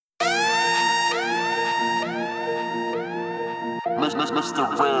Mr.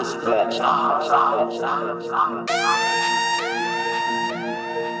 Red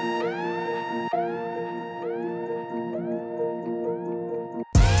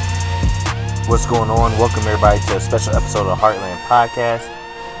What's going on? Welcome everybody to a special episode of Heartland Podcast.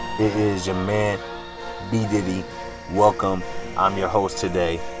 It is your man, B. Diddy. Welcome. I'm your host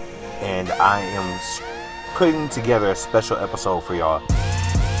today, and I am putting together a special episode for y'all.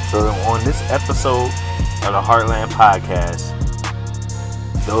 So on this episode of the Heartland Podcast,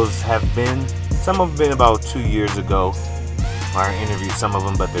 some have been about 2 years ago. I interviewed some of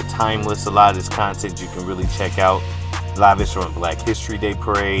them, but they're timeless. A lot of this content you can really check out. A lot of it's from Black History Day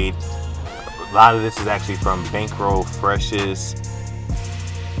Parade. A lot of this is actually from Bankroll Fresh's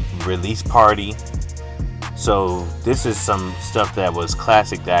release party. So this is some stuff that was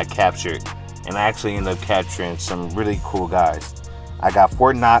classic that I captured, and I actually ended up capturing some really cool guys. I got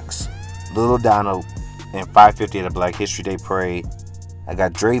Fort Knox, Little Donald, and 550 at the Black History Day Parade. I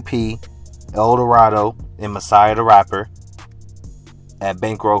got Dre P, Eldorado, and Messiah the Rapper at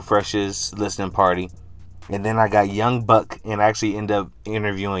Bankroll Fresh's listening party. And then I got Young Buck, and I actually ended up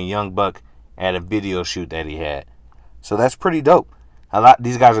interviewing Young Buck at a video shoot that he had. So that's pretty dope.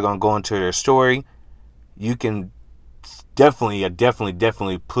 These guys are going to go into their story. You can definitely,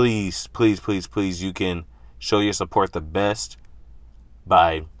 please, you can show your support the best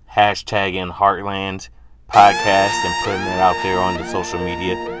by hashtagging Heartland Podcast and putting it out there on the social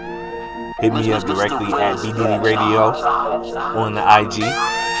media. Hit me up directly at BDD Radio on the IG.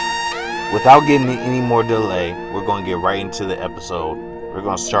 Without getting any more delay, we're going to get right into the episode. We're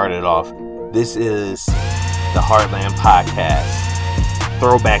going to start it off. This is the Heartland Podcast,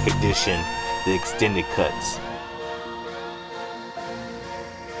 Throwback Edition, the extended cuts.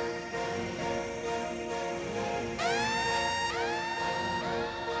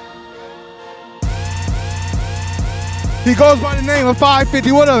 He goes by the name of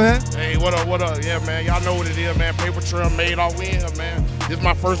 550. What up, man? Hey, what up? Yeah, man. Y'all know what it is, man. Paper trail made all we in here, man. This is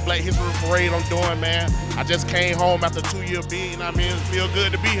my first Black History Parade I'm doing, man. I just came home after 2 year being, I mean, it feel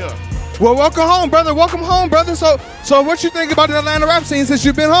good to be here. Well, welcome home, brother. So what you think about the Atlanta rap scene since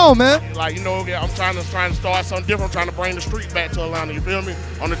you've been home, man? Like, you know, I'm trying to start something different. I'm trying to bring the street back to Atlanta, you feel me?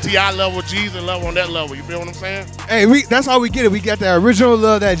 On the T.I. level, Jeezy level, on that level, you feel what I'm saying? Hey, that's how we get it. We got that original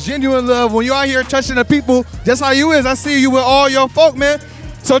love, that genuine love. When you out here touching the people, just how you is. I see you with all your folk, man.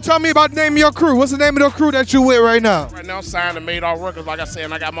 So tell me about the name of your crew. What's the name of the crew that you with right now? Right now, I'm signed to Made All Records, like I said,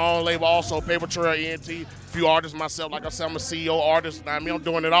 and I got my own label also, Paper Trail, ENT, a few artists myself. Like I said, I'm a CEO artist. I mean, I'm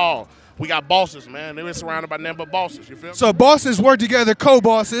doing it all. We got bosses, man. They're surrounded by nothing but bosses, you feel me? So bosses work together,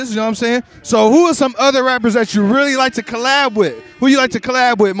 co-bosses, you know what I'm saying? So who are some other rappers that you really like to collab with? Who you like to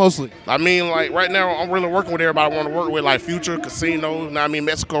collab with mostly? I mean, like, right now, I'm really working with everybody I want to work with, like Future, Casino, you know what I mean,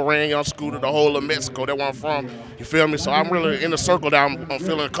 Mexico Ran, Young Scooter, the whole of Mexico, that's where I'm from, you feel me? So I'm really in the circle that I'm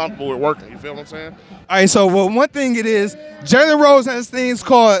feeling comfortable with working, you feel what I'm saying? All right, so one thing it is, Jalen Rose has things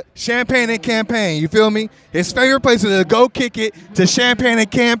called Champagne and Campaign, you feel me? His favorite places to go kick it to Champagne and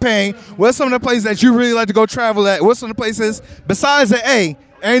Campaign. What's some of the places that you really like to go travel at? What's some of the places besides the A?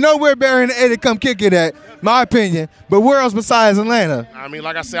 Ain't nowhere better than the A to come kick it at, my opinion. But where else besides Atlanta? I mean,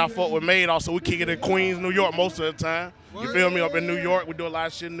 like I said, I fought with Made also. We kick it in Queens, New York most of the time. You feel me? Up in New York, we do a lot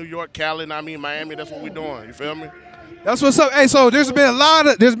of shit in New York, Cali, and I mean Miami. That's what we doing. You feel me? That's what's up. Hey, so there's been a lot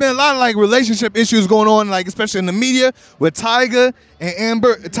of like relationship issues going on, like especially in the media with Tyga,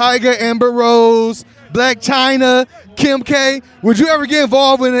 Amber Rose, Black China, Kim K. Would you ever get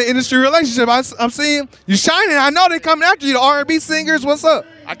involved in an industry relationship? I'm seeing you shining. I know they coming after you, the R&B singers. What's up?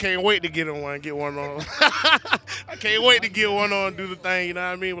 I can't wait to get one on. I can't wait to get one on and do the thing, you know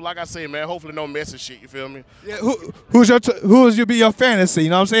what I mean? But like I say, man, hopefully no messy shit, you feel me? Yeah, who's be your fantasy, you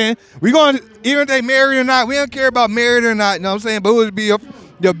know what I'm saying? We going to, even if they married or not, we don't care about married or not, you know what I'm saying? But who would be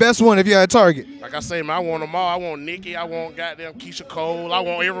your best one if you had a target? Like I say, man, I want them all. I want Nicki, I want goddamn Keisha Cole, I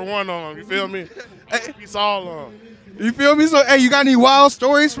want every one of them, you feel me? It's all on. You feel me? So, hey, you got any wild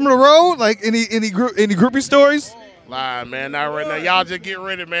stories from the road? Like any groupie stories? Lie, man, not right now. Y'all just get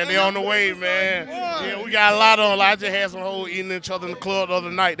ready, man. They on the way, man. Yeah, we got a lot on. I just had some whole eating each other in the club the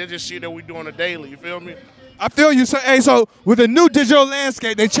other night. That's just shit that we doing a daily. You feel me? I feel you. So, hey, so with the new digital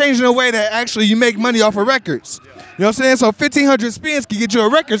landscape, they changing the way that actually you make money off of records. You know what I'm saying? So 1,500 spins can get you a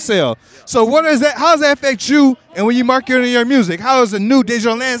record sale. So what is that? How does that affect you and when you market your music? How is the new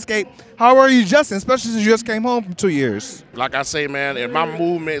digital landscape? How are you adjusting, especially since you just came home from 2 years? Like I say, man, and my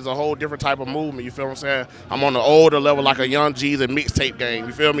movement is a whole different type of movement. You feel what I'm saying? I'm on the older level, like a Young Jeezy mixtape game.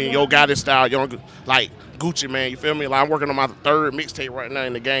 You feel me? Yo Gotti style, young, like Gucci, man. You feel me? Like I'm working on my third mixtape right now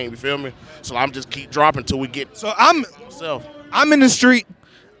in the game. You feel me? So I'm just keep dropping till we get. So I'm in the street.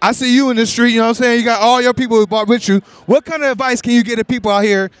 I see you in the street, you know what I'm saying? You got all your people who bought with you. What kind of advice can you give to people out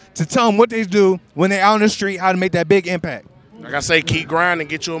here to tell them what they do when they're out in the street, how to make that big impact? Like I say, keep grinding,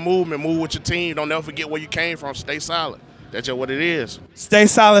 get you a movement, move with your team. Don't never forget where you came from. Stay solid. That's just what it is. Stay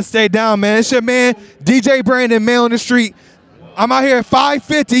solid, stay down, man. It's your man, DJ Brandon, man on the street. I'm out here at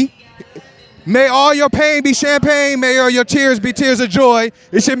 550. May all your pain be champagne. May all your tears be tears of joy.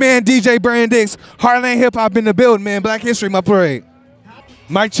 It's your man, DJ Brandon Dix. Heartland Hip Hop in the building, man. Black History, my parade.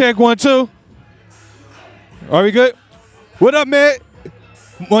 Mic check, 1, 2. Are we good? What up, man?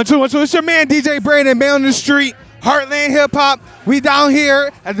 1, 2, 1, 2. It's your man, DJ Brandon, man on the street. Heartland Hip Hop. We down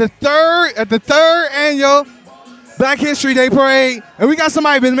here at the third annual Black History Day Parade, and we got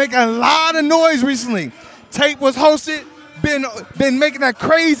somebody been making a lot of noise recently. Tape was hosted, been making that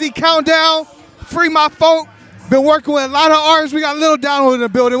crazy countdown. Free my folk. Been working with a lot of artists. We got Lil Donald in the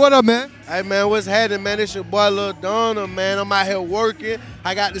building. What up, man? Hey, man, what's happening, man? It's your boy, Lil Donald, man. I'm out here working.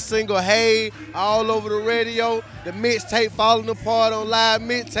 I got the single Hey all over the radio. The mixtape Falling Apart on live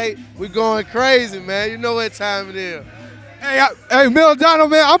mixtape. We going crazy, man. You know what time it is. Hey, Lil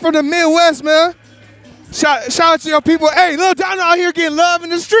Donald, man. I'm from the Midwest, man. Shout out to your people. Hey, Lil Donald out here getting love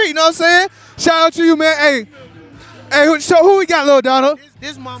in the street. You know what I'm saying? Shout out to you, man. Hey, so who we got, Lil Donald?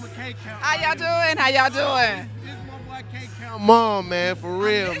 This Mama K Count. How y'all doing? How y'all doing? This my boy K Count mom, man, for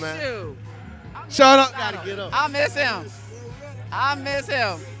real, man. You. Shout out. Gotta get up. I miss him. I miss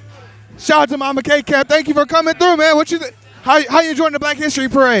him. Shout out to Mama K Cap. Thank you for coming through, man. What you think? How you enjoying the Black History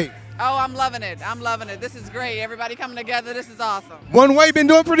Parade? Oh, I'm loving it. I'm loving it. This is great. Everybody coming together. This is awesome. One Way been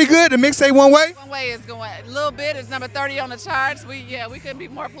doing pretty good. The mixtape One Way. One Way is going a little bit. It's number 30 on the charts. We couldn't be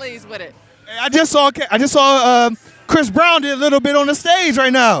more pleased with it. Hey, I just saw Chris Brown did a little bit on the stage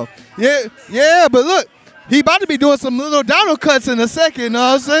right now. Yeah, but look, he about to be doing some Lil Donald cuts in a second. You know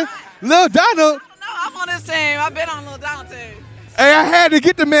what I'm saying? Lil Donald. No, I'm on this team. I've been on Lil Donald team. Hey, I had to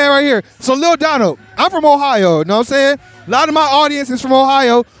get the man right here. So Lil Donald, I'm from Ohio. You know what I'm saying? A lot of my audience is from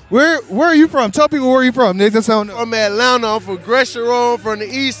Ohio. Where are you from? Tell people where you from. They just don't know. I'm Atlanta. I'm from Gresham Road, from the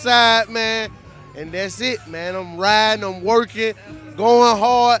east side, man. And that's it, man. I'm riding, I'm working, going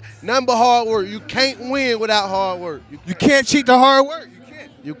hard. Nothing but hard work. You can't win without hard work. You can't cheat the hard work.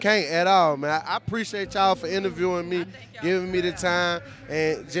 You can't at all, man. I appreciate y'all for interviewing me, giving me the time,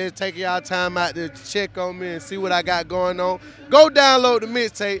 and just taking y'all time out to check on me and see what I got going on. Go download the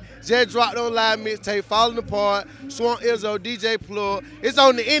mixtape. Just dropped on live mixtape, Falling Apart, Swamp Izzo, DJ Plug. It's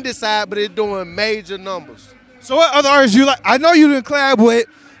on the indie side, but it's doing major numbers. So what other artists you like? I know you didn't collab with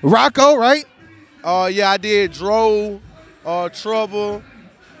Rocco, right? Yeah, I did Dro, Trouble,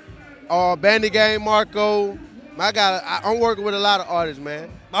 Bandit Game Marco. I'm working with a lot of artists, man.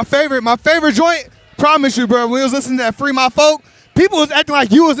 My favorite joint, promise you, bro, we was listening to that Free My Folk, people was acting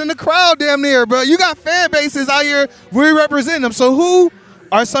like you was in the crowd damn near, bro. You got fan bases out here, we represent them. So who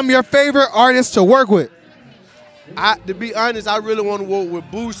are some of your favorite artists to work with? To be honest, I really want to work with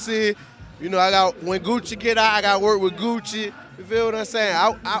Boosie. You know, when Gucci get out, I got to work with Gucci. You feel what I'm saying?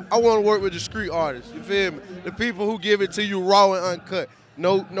 I want to work with discreet artists. You feel me? The people who give it to you raw and uncut.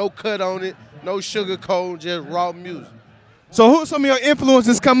 No cut on it. No sugar coat, just raw music. So who are some of your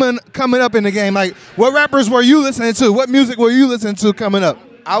influences coming up in the game? Like, what rappers were you listening to? What music were you listening to coming up?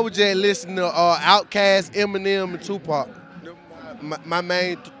 I was just listening to Outkast, Eminem, and Tupac.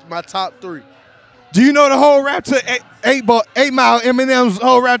 My top three. Do you know the whole rap to 8 Mile, Eminem's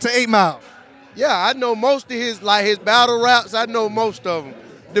whole rap to 8 Mile? Yeah, I know most of his battle raps. I know most of them,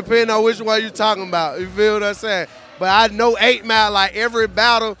 depending on which one you're talking about. You feel what I'm saying? But I know 8 Mile, like every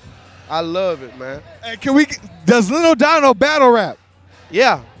battle. I love it, man. Hey, does Lil Donald battle rap?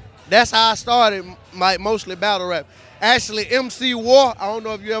 Yeah, that's how I started, mostly battle rap. Actually, MC War, I don't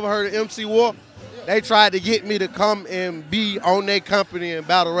know if you ever heard of MC War. They tried to get me to come and be on their company and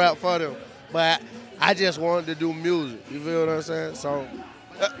battle rap for them. But I just wanted to do music. You feel what I'm saying? So,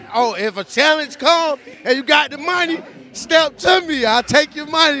 if a challenge comes and you got the money, step to me. I'll take your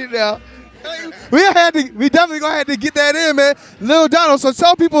money now. We definitely gonna have to get that in, man. Lil Donald, so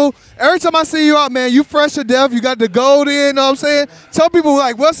tell people, every time I see you out, man, you fresh to death, you got the gold in, you know what I'm saying? Tell people,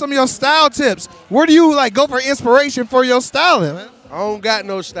 what's some of your style tips? Where do you, go for inspiration for your styling, man? I don't got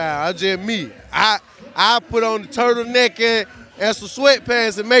no style. I just me. I put on the turtleneck and some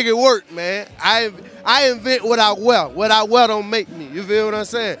sweatpants and make it work, man. I invent what I wear. What I wear don't make me. You feel what I'm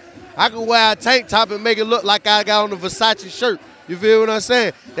saying? I can wear a tank top and make it look like I got on a Versace shirt. You feel what I'm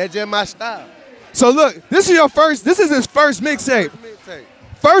saying? That's just my style. So look, this is his first mixtape.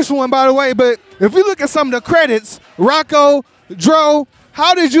 First one, by the way, but if we look at some of the credits, Rocco, Dro,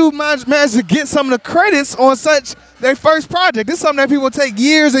 how did you manage to get some of the credits on their first project? This is something that people take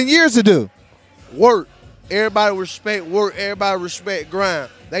years and years to do. Work. everybody respect work, everybody respect grind.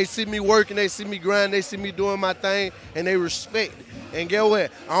 They see me working, they see me grind, they see me doing my thing, and they respect it. And get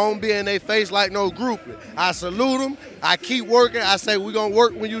what? I don't be in their face like no groupie. I salute them, I keep working, I say we gonna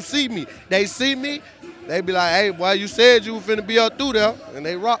work when you see me. They see me, they be like, hey, boy, you said you were finna be up through there, and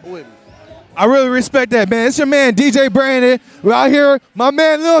they rock with me. I really respect that, man. It's your man, DJ Brandon. We're out here. My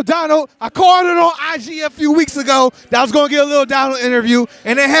man, Lil Donald. I called it on IG a few weeks ago that I was going to get a Lil Donald interview,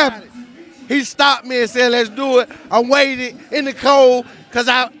 and it happened. He stopped me and said, let's do it. I waited in the cold because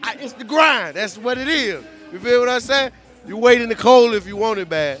it's the grind. That's what it is. You feel what I'm saying? You wait in the cold if you want it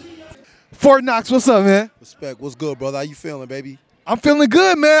bad. Fort Knox, what's up, man? Respect. What's good, brother? How you feeling, baby? I'm feeling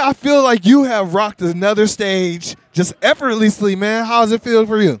good, man. I feel like you have rocked another stage just effortlessly, man. How does it feel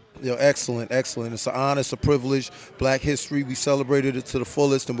for you? Yo, excellent, excellent. It's an honor, it's a privilege. Black history, we celebrated it to the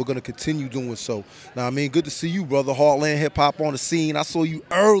fullest, and we're going to continue doing so. Now, I mean, good to see you, brother. Heartland hip-hop on the scene. I saw you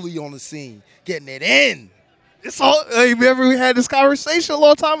early on the scene, getting it in. It's all. Hey, remember we had this conversation a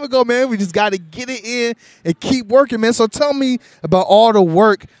long time ago, man. We just got to get it in and keep working, man. So tell me about all the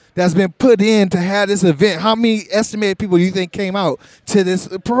work that's been put in to have this event. How many estimated people do you think came out to this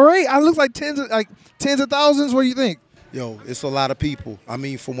parade? I look like tens of thousands. What do you think? Yo, it's a lot of people. I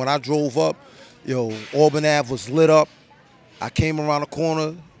mean, from when I drove up, yo, Auburn Ave was lit up. I came around the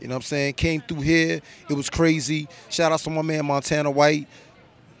corner, you know what I'm saying, came through here. It was crazy. Shout out to my man Montana White,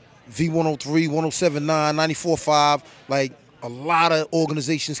 V103, 107.9, 94.5. Like, a lot of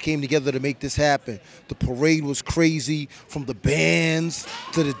organizations came together to make this happen. The parade was crazy, from the bands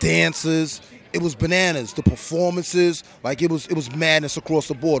to the dancers. It was bananas. The performances, like, it was madness across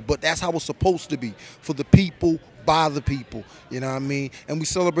the board. But that's how it's supposed to be, for the people, by the people, you know what I mean? And we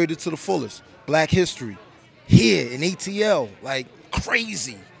celebrated to the fullest. Black history here in ATL, like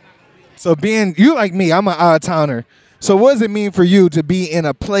crazy. So being, you like me, I'm an out-of-towner. So what does it mean for you to be in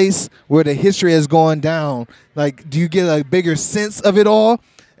a place where the history has gone down? Like, do you get a bigger sense of it all?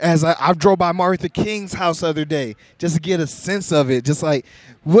 As I drove by Martin Luther King's house the other day, just to get a sense of it. Just like,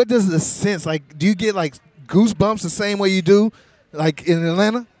 what does the sense, like, do you get like goosebumps the same way you do like in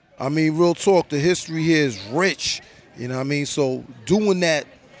Atlanta? I mean, real talk, the history here is rich, you know what I mean? So doing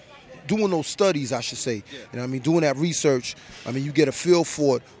those studies, I should say, you know what I mean, doing that research, I mean, you get a feel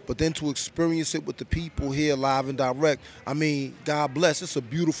for it, but then to experience it with the people here live and direct, I mean, God bless, it's a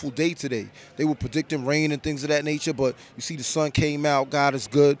beautiful day today. They were predicting rain and things of that nature, but you see the sun came out, God is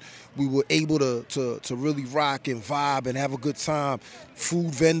good. We were able to really rock and vibe and have a good time.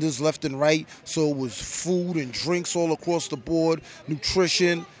 Food vendors left and right, so it was food and drinks all across the board,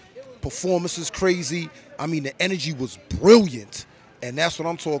 nutrition, performances crazy. I mean, the energy was brilliant, and that's what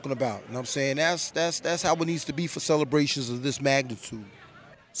I'm talking about. You know what I'm saying? That's how it needs to be for celebrations of this magnitude.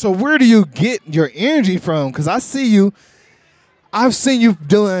 So where do you get your energy from? Because I've seen you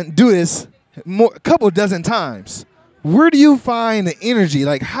do this a couple dozen times. Where do you find the energy?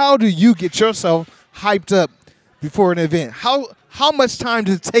 Like, how do you get yourself hyped up before an event? How much time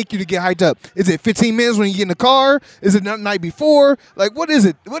does it take you to get hyped up? Is it 15 minutes when you get in the car? Is it the night before? Like, what is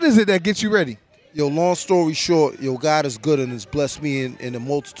it? What is it that gets you ready? Yo, long story short, yo, God is good and has blessed me in a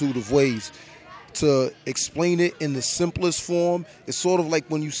multitude of ways. To explain it in the simplest form, it's sort of like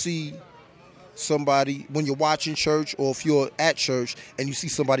when you see somebody, when you're watching church or if you're at church and you see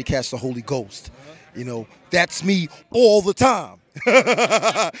somebody catch the Holy Ghost. You know, that's me all the time.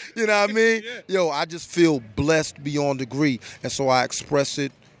 You know what I mean? Yo, I just feel blessed beyond degree. And so I express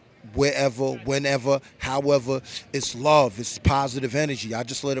it wherever, whenever, however. It's love. It's positive energy. I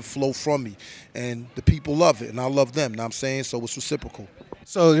just let it flow from me. And the people love it, and I love them. You know what I'm saying? So it's reciprocal.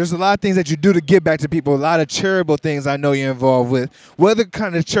 So there's a lot of things that you do to give back to people, a lot of charitable things I know you're involved with. What other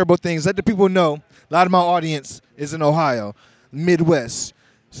kind of charitable things? Let the people know. A lot of my audience is in Ohio, Midwest,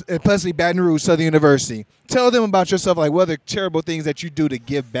 especially Baton Rouge, Southern University. Tell them about yourself, like what other charitable things that you do to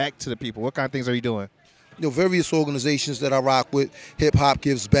give back to the people. What kind of things are you doing? You know, various organizations that I rock with. Hip Hop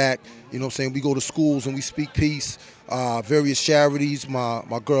Gives Back. You know what I'm saying? We go to schools and we speak peace. Various charities.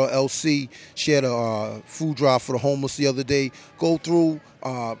 My girl LC, she had a food drive for the homeless the other day. Go through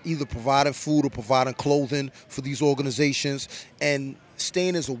either providing food or providing clothing for these organizations and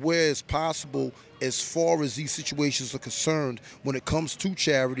staying as aware as possible as far as these situations are concerned when it comes to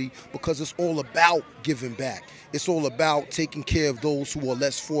charity, because it's all about giving back. It's all about taking care of those who are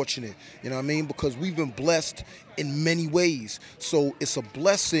less fortunate, you know what I mean? Because we've been blessed in many ways. So it's a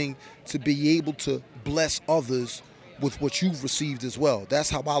blessing to be able to bless others with what you've received as well.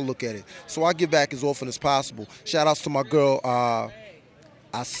 That's how I look at it. So I give back as often as possible. Shout outs to my girl,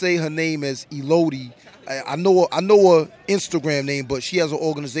 I say her name as Elodie. I know her Instagram name, but she has an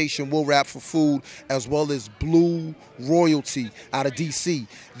organization, Will Rap for Food, as well as Blue Royalty out of D.C.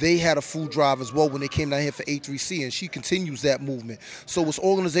 They had a food drive as well when they came down here for A3C, and she continues that movement. So it's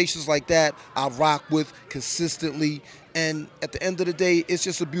organizations like that I rock with consistently, and at the end of the day, it's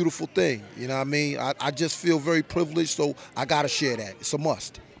just a beautiful thing. You know what I mean? I just feel very privileged, so I got to share that. It's a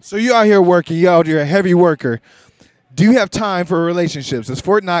must. So you out here working, you out here a heavy worker. Do you have time for relationships? Does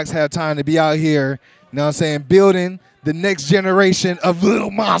Fort Knox have time to be out here, you know what I'm saying, building the next generation of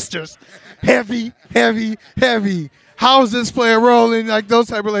little monsters? Heavy, heavy, heavy. How is this play a role in like those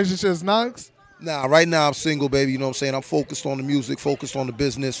type of relationships, Knox? Nah, right now I'm single, baby. You know what I'm saying? I'm focused on the music, focused on the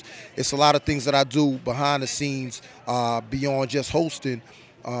business. It's a lot of things that I do behind the scenes beyond just hosting.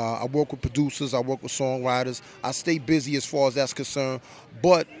 I work with producers. I work with songwriters. I stay busy as far as that's concerned.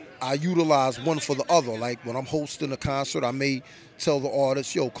 But I utilize one for the other. Like when I'm hosting a concert, I may tell the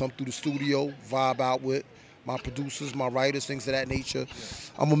artist, yo, come through the studio, vibe out with my producers, my writers, things of that nature.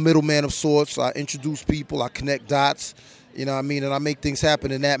 I'm a middleman of sorts. I introduce people. I connect dots. You know what I mean? And I make things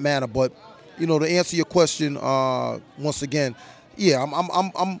happen in that manner. But, you know, to answer your question, once again, yeah,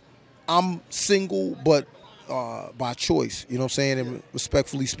 I'm single, but by choice, you know what I'm saying, and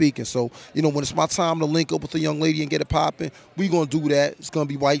respectfully speaking. So, you know, when it's my time to link up with a young lady and get it popping, we going to do that. It's going to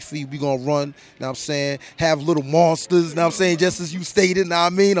be wifey. We going to run, you know what I'm saying, have little monsters, you know what I'm saying, just as you stated, you know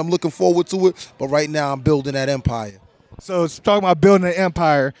what I mean? I'm looking forward to it, but right now I'm building that empire. So it's talking about building an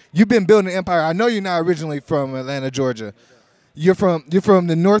empire. You've been building an empire. I know you're not originally from Atlanta, Georgia. You're from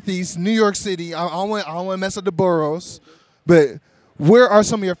the Northeast, New York City. I don't want to mess up the boroughs, but where are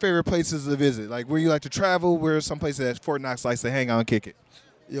some of your favorite places to visit? Like where you like to travel? Where are some places that Fort Knox likes to hang out and kick it?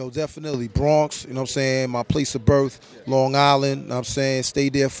 Yo, definitely Bronx, you know what I'm saying, my place of birth, Long Island, you know what I'm saying,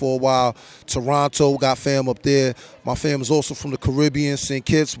 stayed there for a while. Toronto, got fam up there. My fam is also from the Caribbean, St.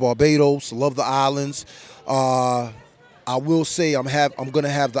 Kitts, Barbados, love the islands. I will say I'm going to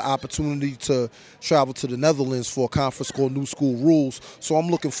have the opportunity to travel to the Netherlands for a conference called New School Rules, so I'm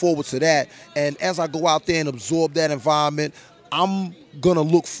looking forward to that. And as I go out there and absorb that environment, I'm going to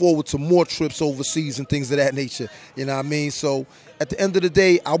look forward to more trips overseas and things of that nature. You know what I mean? So at the end of the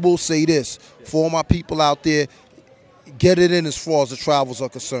day, I will say this. For all my people out there, get it in as far as the travels are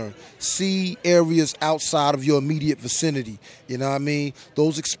concerned. See areas outside of your immediate vicinity. You know what I mean?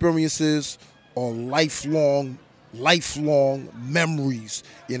 Those experiences are lifelong memories,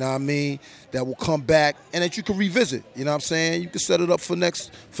 you know what I mean, that will come back and that you can revisit, you know what I'm saying? You can set it up for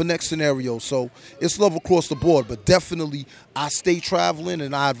next scenario. So it's love across the board, but definitely I stay traveling,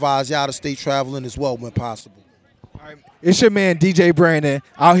 and I advise y'all to stay traveling as well when possible. All right. It's your man, DJ Brandon,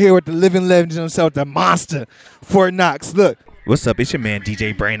 out here with the living legend himself, the monster, Fort Knox. Look. What's up? It's your man,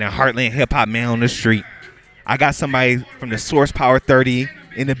 DJ Brandon, Heartland Hip Hop Man on the street. I got somebody from the Source Power 30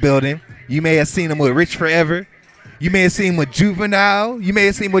 in the building. You may have seen him with Rich Forever. You may have seen him with Juvenile. You may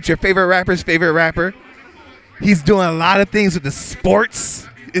have seen him with your favorite rapper's favorite rapper. He's doing a lot of things with the sports.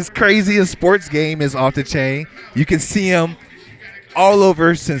 It's crazy. His sports game is off the chain. You can see him all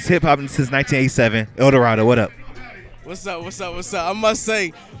over since hip-hop since 1987. Eldorado, what up? What's up? I must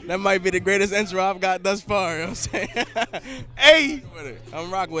say, that might be the greatest intro I've got thus far. You know what I'm saying? Hey!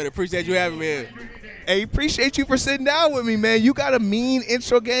 I'm rocking with it. Appreciate you having me here. Hey, appreciate you for sitting down with me, man. You got a mean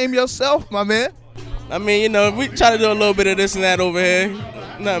intro game yourself, my man. I mean, you know, we try to do a little bit of this and that over here.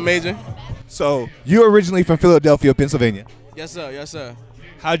 Not major. So, you're originally from Philadelphia, Pennsylvania. Yes, sir.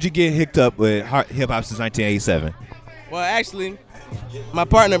 How'd you get hooked up with hip-hop since 1987? Well, actually, my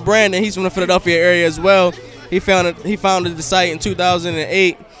partner, Brandon, he's from the Philadelphia area as well. He founded the site in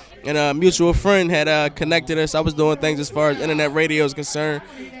 2008, and a mutual friend had connected us. I was doing things as far as internet radio is concerned,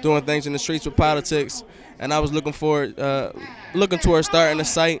 doing things in the streets with politics, and I was looking towards starting the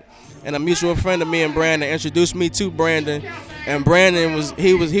site. And a mutual friend of me and Brandon introduced me to Brandon, and Brandon was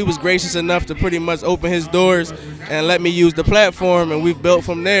gracious enough to pretty much open his doors and let me use the platform, and we've built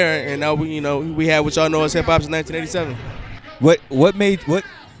from there. And now we have what y'all know as hip hop since 1987.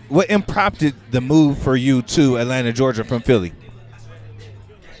 What prompted the move for you to Atlanta, Georgia from Philly?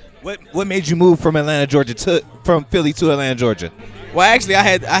 What made you move from from Philly to Atlanta, Georgia? Well, actually, I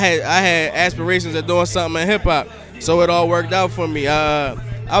had aspirations of doing something in hip hop, so it all worked out for me.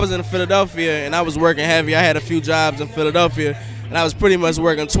 I was in Philadelphia, and I was working heavy. I had a few jobs in Philadelphia, and I was pretty much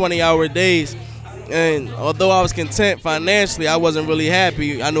working 20-hour days. And although I was content financially, I wasn't really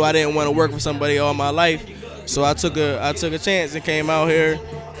happy. I knew I didn't want to work for somebody all my life, so I took a chance and came out here.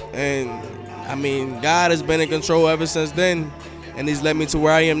 And I mean, God has been in control ever since then, and He's led me to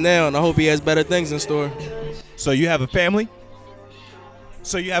where I am now. And I hope He has better things in store. So you have a family?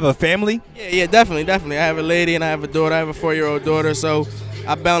 Yeah, definitely. I have a lady and I have a daughter. I have a 4-year-old daughter. So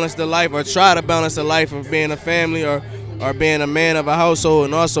I balance the life, or try to balance the life of being a family or being a man of a household,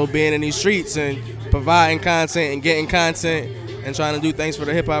 and also being in these streets and providing content and getting content and trying to do things for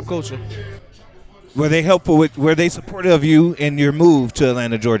the hip hop culture. Were they helpful were they supportive of you in your move to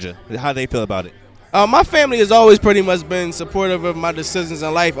Atlanta, Georgia? How they feel about it? My family has always pretty much been supportive of my decisions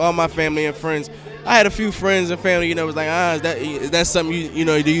in life. All my family and friends. I had a few friends and family, was like, is that something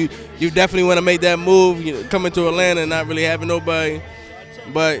you definitely want to make that move, coming to Atlanta and not really having nobody.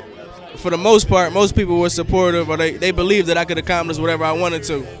 But for the most part, most people were supportive, or they believed that I could accomplish whatever I wanted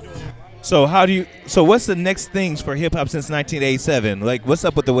to. So what's the next things for hip hop since 1987? Like, what's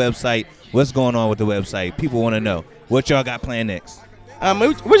up with the website? What's going on with the website? People want to know what y'all got planned next.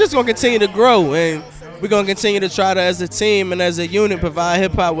 We're just gonna continue to grow, and we're gonna continue to try to, as a team and as a unit, provide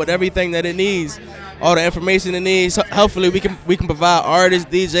hip hop with everything that it needs, all the information it needs. Hopefully, we can provide artists,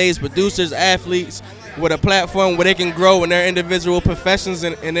 DJs, producers, athletes with a platform where they can grow in their individual professions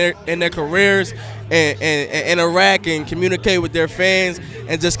and in their careers, and interact and communicate with their fans,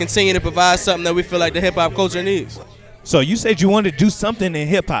 and just continue to provide something that we feel like the hip hop culture needs. So you said you wanted to do something in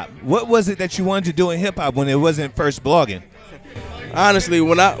hip hop. What was it that you wanted to do in hip hop when it wasn't first blogging? Honestly,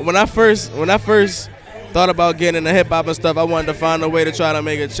 when I first thought about getting into hip hop and stuff, I wanted to find a way to try to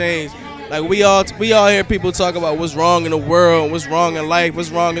make a change. Like, we all hear people talk about what's wrong in the world, what's wrong in life, what's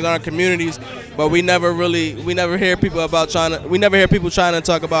wrong in our communities, but we never hear people trying to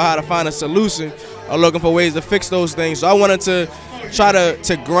talk about how to find a solution or looking for ways to fix those things. So I wanted to try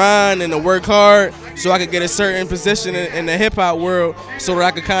to grind and to work hard so I could get a certain position in the hip hop world, so that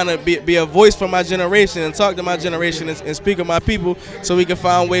I could kind of be a voice for my generation and talk to my generation and speak with my people, so we can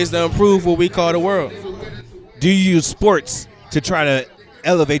find ways to improve what we call the world. Do you use sports to try to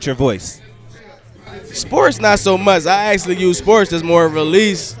elevate your voice? Sports, not so much. I actually use sports as more of a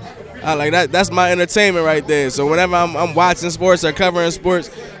release. I like that. That's my entertainment right there. So whenever I'm watching sports or covering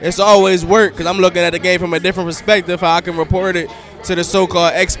sports, it's always work, because I'm looking at the game from a different perspective, how I can report it to the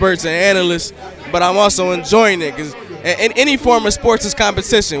so-called experts and analysts. But I'm also enjoying it, because in any form of sports is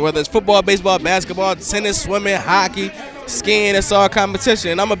competition, whether it's football, baseball, basketball, tennis, swimming, hockey, skiing, it's all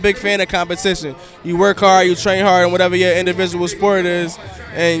competition. And I'm a big fan of competition. You work hard, you train hard in whatever your individual sport is,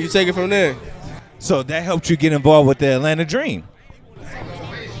 and you take it from there. So that helped you get involved with the Atlanta Dream?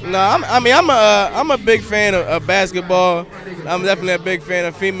 No, I'm a big fan of basketball. I'm definitely a big fan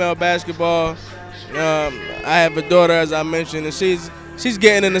of female basketball. I have a daughter, as I mentioned, and she's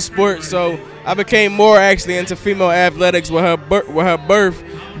getting into sports, so I became more actually into female athletics with her birth.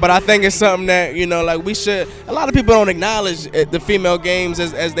 But I think it's something that, like, we should. A lot of people don't acknowledge the female games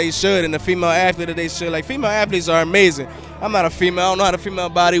as they should, and the female athlete that they should. Like, female athletes are amazing. I'm not a female. I don't know how the female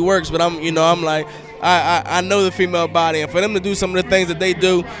body works, but I'm like, I know the female body, and for them to do some of the things that they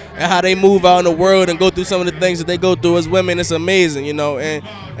do and how they move out in the world and go through some of the things that they go through as women, it's amazing,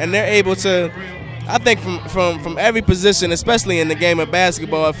 and they're able to. I think from every position, especially in the game of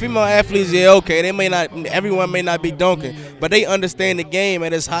basketball, female athletes, everyone may not be dunking, but they understand the game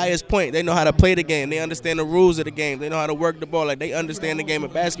at its highest point. They know how to play the game. They understand the rules of the game. They know how to work the ball. Like, they understand the game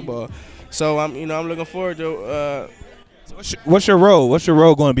of basketball. So I'm looking forward to. What's your role? What's your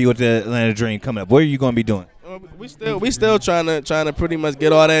role going to be with the Atlanta Dream coming up? What are you going to be doing? We still trying to pretty much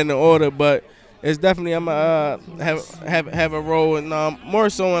get all that in order, but it's definitely I'm have a role and more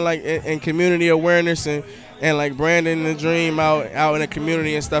so in community awareness and like branding the dream out in the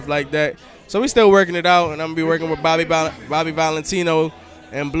community and stuff like that. So we still working it out, and I'm gonna be working with Bobby Valentino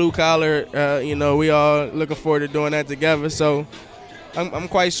and Blue Collar. We all looking forward to doing that together. So I'm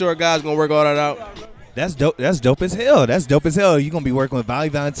quite sure God's gonna work all that out. That's dope. That's dope as hell. You're gonna be working with Bobby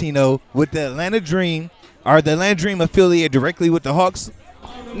Valentino with the Atlanta Dream. Are the Atlanta Dream affiliated directly with the Hawks?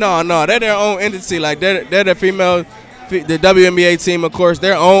 No, they're their own entity. Like, they're the WNBA team, of course.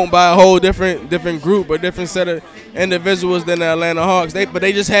 They're owned by a whole different group or different set of individuals than the Atlanta Hawks. But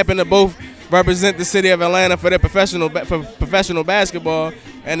they just happen to both represent the city of Atlanta for their professional basketball,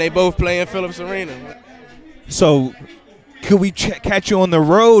 and they both play in Phillips Arena. So, could we catch you on the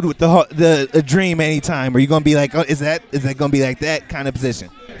road with the Dream anytime? Are you gonna be like, is that gonna be like that kind of position?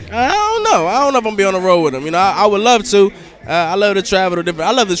 I don't know if I'm gonna be on the road with them. I would love to. I love to travel to different.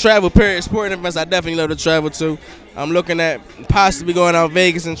 I love to travel. Period. Sporting events, I definitely love to travel to. I'm looking at possibly going out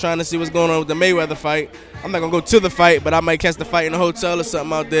Vegas and trying to see what's going on with the Mayweather fight. I'm not gonna go to the fight, but I might catch the fight in a hotel or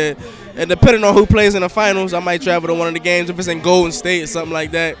something out there. And depending on who plays in the finals, I might travel to one of the games if it's in Golden State or something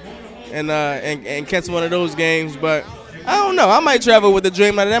like that, and catch one of those games. But I don't know. I might travel with the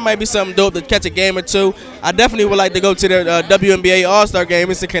Dream. That might be something dope to catch a game or two. I definitely would like to go to the WNBA All-Star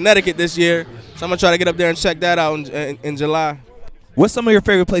game. It's in Connecticut this year. So I'm going to try to get up there and check that out in July. What's some of your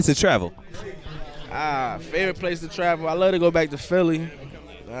favorite places to travel? Favorite place to travel? I love to go back to Philly.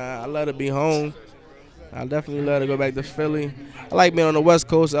 I love to be home. I definitely love to go back to Philly. I like being on the West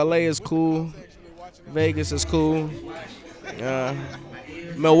Coast. LA is cool. Vegas is cool.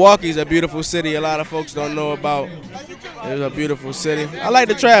 Milwaukee's a beautiful city. A lot of folks don't know about. It's a beautiful city. I like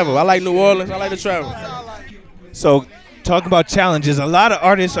to travel. I like New Orleans. I like to travel. So, talking about challenges, a lot of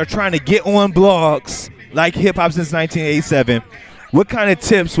artists are trying to get on blogs like Hip Hop Since 1987. What kind of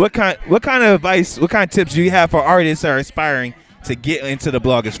tips, what kind of advice, what kind of tips do you have for artists that are aspiring to get into the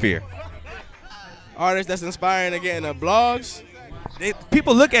blogosphere? Artists that's inspiring to get into blogs?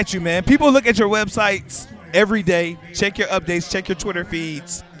 People look at you, man. People look at your websites every day, check your updates, check your Twitter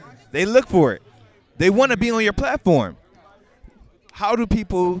feeds. They look for it. They want to be on your platform.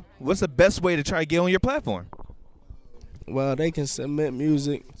 What's the best way to try to get on your platform? Well, they can submit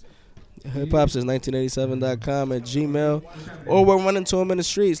music, hiphopsince1987.com at Gmail, or we're running to them in the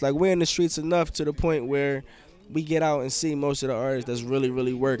streets. Like, we're in the streets enough to the point where we get out and see most of the artists that's really,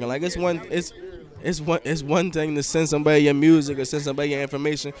 really working. Like, it's one thing to send somebody your music or send somebody your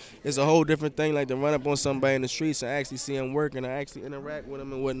information. It's a whole different thing, like to run up on somebody in the streets and actually see them working and actually interact with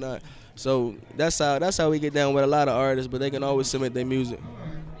them and whatnot. So that's how we get down with a lot of artists, but they can always submit their music.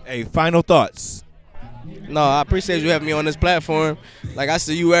 Hey, final thoughts. No, I appreciate you having me on this platform. Like, I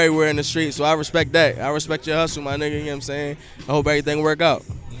see you everywhere in the street, so I respect that. I respect your hustle, my nigga, you know what I'm saying? I hope everything work out.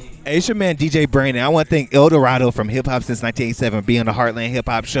 Hey, it's your man, DJ Brandon. I want to thank Eldorado from Hip Hop Since 1987 for being on the Heartland Hip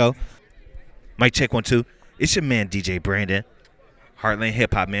Hop Show. Mic check 1 2. It's your man, DJ Brandon. Heartland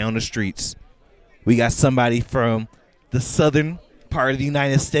Hip Hop, man, on the streets. We got somebody from the southern part of the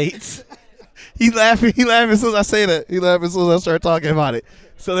United States. He laughing as soon as I say that. He laughing as soon as I start talking about it.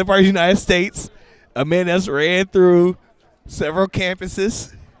 Southern part of the United States. A man that's ran through several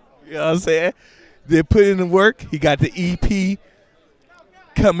campuses. You know what I'm saying? They put in the work. He got the EP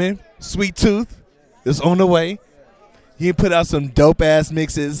coming. Sweet Tooth is on the way. He put out some dope-ass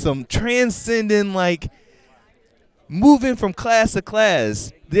mixes, some transcending, like, moving from class to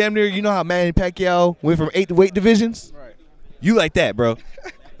class. Damn near, you know how Manny Pacquiao went from 8 weight divisions? Right. You like that, bro.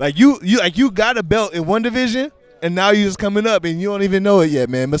 Like, you got a belt in one division, and now you're just coming up, and you don't even know it yet,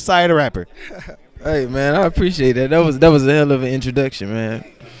 man. Messiah the Rapper. Hey, man, I appreciate that. That was a hell of an introduction, man.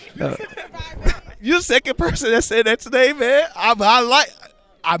 You're the second person that said that today, man.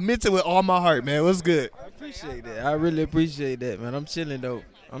 I meant it with all my heart, man. What's good? I appreciate that. I really appreciate that, man. I'm chilling, though.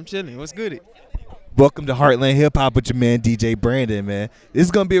 I'm chilling. What's good? Welcome to Heartland Hip Hop with your man, DJ Brandon, man. This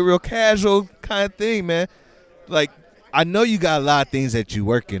is going to be a real casual kind of thing, man. Like, I know you got a lot of things that you're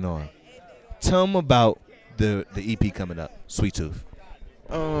working on. Tell them about the EP coming up, Sweet Tooth.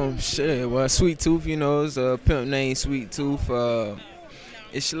 Shit. Well, Sweet Tooth, you know, it's a pimp named Sweet Tooth.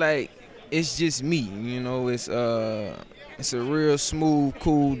 It's like, it's just me, you know. It's a real smooth,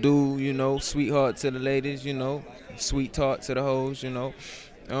 cool dude, you know. Sweetheart to the ladies, you know. Sweet talk to the hoes, you know.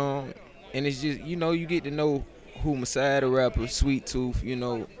 And it's just, you know, you get to know who Messiah the Rapper, Sweet Tooth, you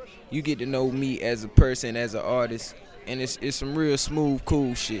know. You get to know me as a person, as an artist. And it's some real smooth,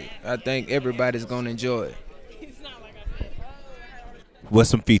 cool shit. I think everybody's going to enjoy it. What's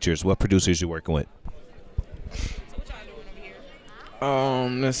some features? What producers you working with?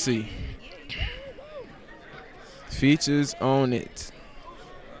 Let's see. Features on it.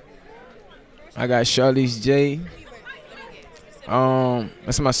 I got Charlize J.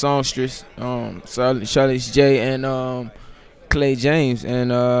 That's my songstress. Charlize J and Clay James,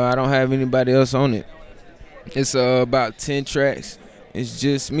 and I don't have anybody else on it. It's about 10 tracks. It's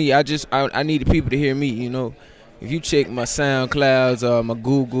just me. I need the people to hear me, you know. If you check my SoundClouds or my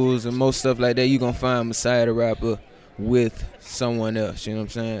Googles and most stuff like that, you're going to find Messiah the Rapper with someone else, you know what I'm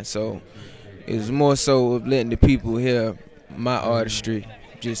saying? So it's more so of letting the people hear my artistry,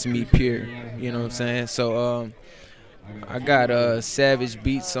 just me pure, you know what I'm saying? So I got Savage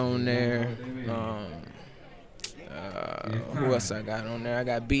Beats on there. Who else I got on there? I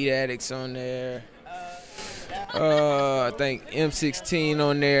got Beat Addicts on there. I think M16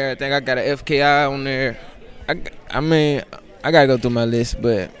 on there. I think I got a FKI on there. I mean, I gotta go through my list,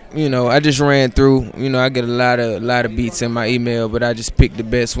 but you know, I just ran through. You know, I get a lot of beats in my email, but I just picked the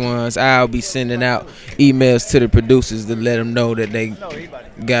best ones. I'll be sending out emails to the producers to let them know that they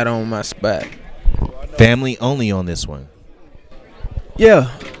got on my spot. Family only on this one.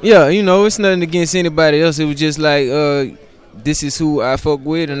 Yeah. You know, it's nothing against anybody else. It was just like, this is who I fuck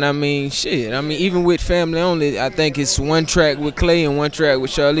with, and I mean, shit. I mean, even with family only, I think it's one track with Clay and one track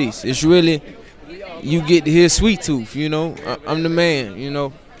with Charlize. It's really. You get to hear Sweet Tooth, you know. I'm the man, you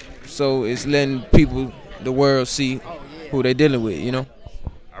know. So it's letting people, the world, see who they dealing with, you know.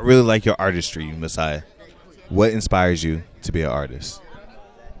 I really like your artistry, Messiah. What inspires you to be an artist?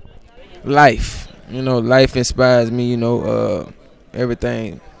 Life. You know, life inspires me, you know.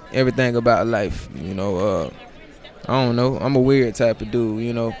 everything about life. I don't know. I'm a weird type of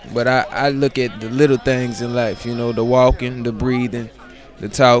dude, but I look at the little things in life, the walking, the breathing, the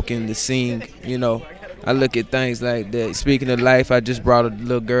talking, the sing, I look at things like that. Speaking of life, I just brought a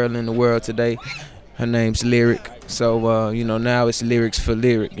little girl in the world today. Her name's Lyric. So, now it's Lyrics for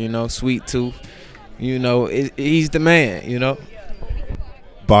Lyric, Sweet Tooth. He's the man,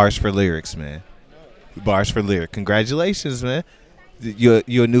 Bars for Lyrics, man. Bars for Lyric. Congratulations, man. You're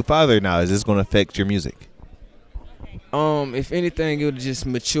a new father now. Is this going to affect your music? If anything, it'll just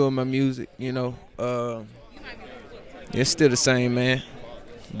mature my music, It's still the same, man.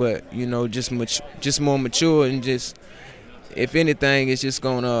 But, just more mature and just, if anything, it's just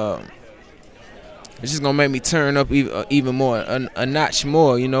gonna make me turn up even more, a notch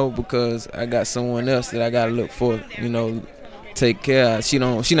more, because I got someone else that I gotta look for, take care of. She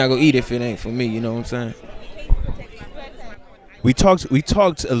not gonna eat if it ain't for me, you know what I'm saying? We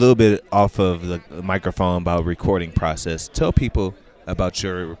talked a little bit off of the microphone about recording process. Tell people about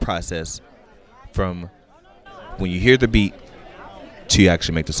your process from when you hear the beat to you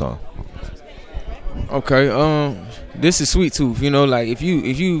actually make the song. Okay, this is Sweet Tooth. Like if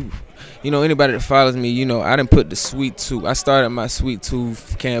you anybody that follows me, I done put the Sweet Tooth. I started my Sweet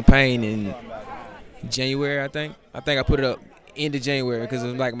Tooth campaign in January, I think. I put it up end of January because it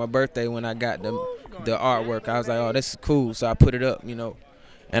was like my birthday when I got the artwork. I was like, oh, this is cool, so I put it up,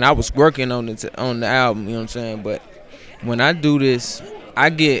 And I was working on the album, you know what I'm saying. But when I do this, I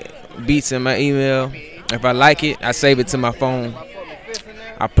get beats in my email. If I like it, I save it to my phone.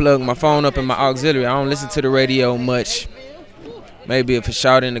 I plug my phone up in my auxiliary. I don't listen to the radio much. Maybe if it's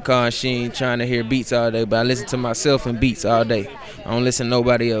shouting in the car and she ain't trying to hear beats all day, but I listen to myself and beats all day. I don't listen to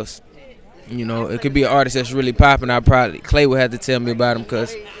nobody else. It could be an artist that's really popping. Clay would have to tell me about them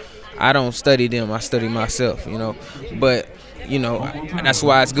because I don't study them. I study myself, But, that's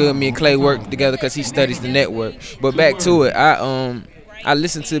why it's good me and Clay work together because he studies the network. But back to it, I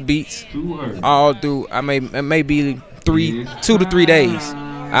listen to beats all through. I may be 2 to 3 days.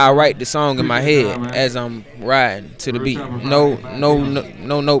 I'll write the song in my head as I'm riding to the beat. No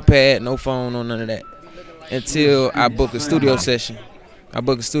notepad, no phone, no none of that. Until I book a studio session.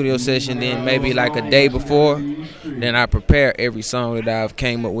 Then maybe like a day before, then I prepare every song that I've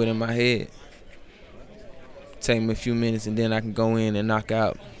came up with in my head. Take me a few minutes and then I can go in and knock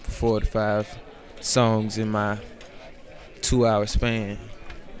out 4 to 5 songs in my 2-hour span.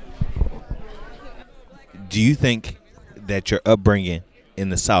 Do you think that your upbringing in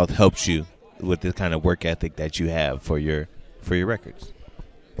the South helps you with the kind of work ethic that you have for your records?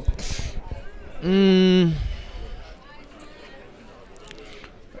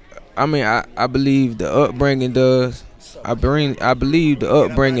 I mean, I believe the upbringing does. I believe the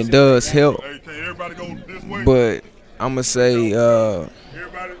upbringing does help. But I'm gonna say,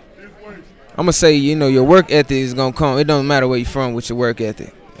 your work ethic is gonna come. It don't matter where you're from with your work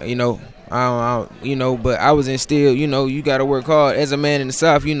ethic. But I was instilled. You gotta work hard as a man in the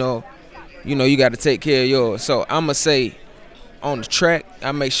South. You gotta take care of yours. So I'm gonna say, on the track,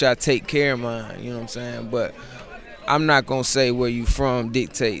 I make sure I take care of mine. You know what I'm saying? But I'm not gonna say where you from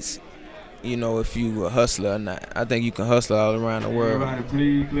dictates, if you a hustler or not. I think you can hustle all around the world. Everybody,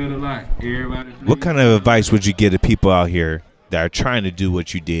 please clear the line. Everybody, please. What kind of advice would you give to people out here that are trying to do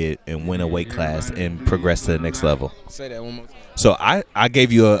what you did and win a weight class and progress to the next level? Say that one more time. So I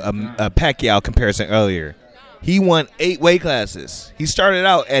gave you a Pacquiao comparison earlier. He won 8 weight classes. He started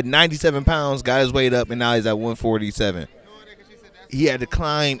out at 97 pounds, got his weight up, and now he's at 147. He had to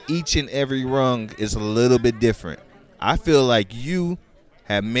climb each and every rung. It's a little bit different. I feel like you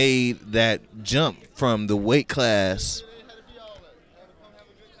have made that jump from the weight class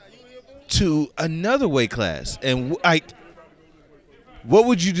to another weight class. And what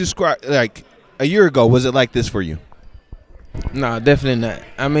would you describe, like a year ago, was it like this for you? No, definitely not.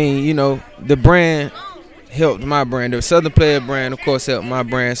 I mean, the brand helped my brand. The Southern Player brand, of course, helped my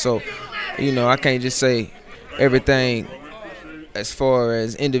brand. So, I can't just say everything as far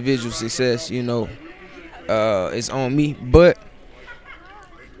as individual success, is on me. But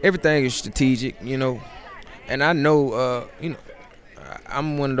everything is strategic, And I know,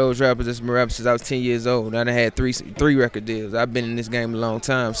 I'm one of those rappers that's been rapping since I was 10 years old. I done had three record deals. I've been in this game a long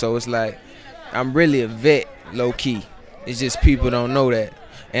time. So it's like I'm really a vet, low-key. It's just people don't know that.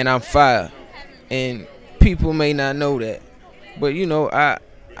 And I'm fire. And people may not know that. But,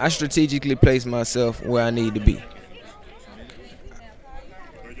 I strategically place myself where I need to be.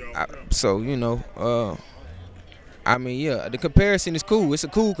 The comparison is cool. It's a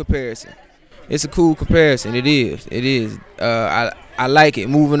cool comparison. It is. I like it,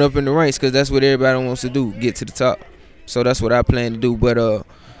 moving up in the ranks, because that's what everybody wants to do, get to the top. So that's what I plan to do. But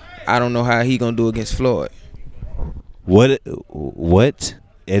I don't know how he gonna do against Floyd. What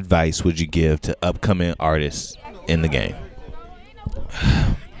advice would you give to upcoming artists in the game?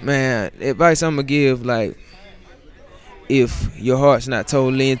 Man, advice I'm gonna give, like, if your heart's not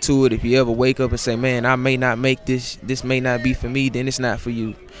totally into it, if you ever wake up and say, man, I may not make this may not be for me, then it's not for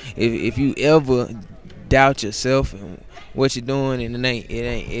you. If you ever doubt yourself and what you're doing, and it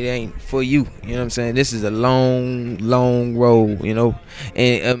ain't for you. You know what I'm saying? This is a long road, you know.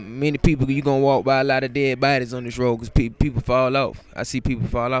 And many people, you gonna walk by a lot of dead bodies on this road because people fall off. I see people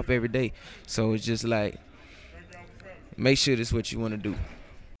fall off every day. So it's just like, make sure this is what you want to do.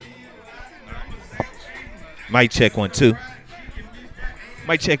 Mic check 1 2.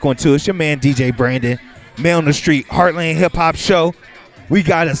 Mic check 1 2. It's your man DJ Brandon, Man on the Street, Heartland Hip Hop Show. We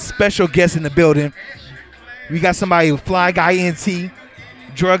got a special guest in the building. We got somebody with Fly Guy NT.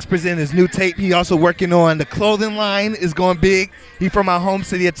 Drugs presenting his new tape. He also working on the clothing line. Is going big. He from my home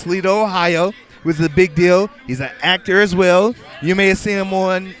city of Toledo, Ohio. Was a big deal. He's an actor as well. You may have seen him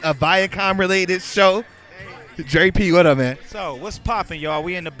on a Viacom related show. JP, what up, man? So, what's popping, y'all?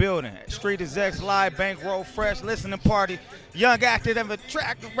 We in the building. Street Execs Live, Bankroll Fresh, listening party. Young, active,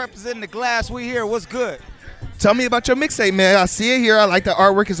 attractive, representing the glass. We here. What's good? Tell me about your mixtape, man. I see it here. I like the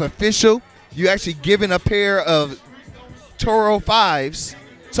artwork. It's official. You actually given a pair of Toro 5s.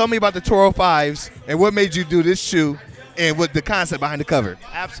 Tell me about the Toro 5s and what made you do this shoe and what the concept behind the cover.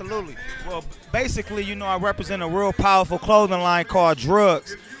 Absolutely. Well, basically, you know, I represent a real powerful clothing line called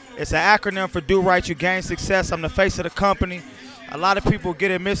Drugs. It's an acronym for Do Right, You Gain Success. I'm the face of the company. A lot of people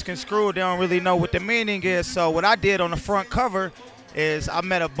get it misconstrued. They don't really know what the meaning is. So what I did on the front cover is I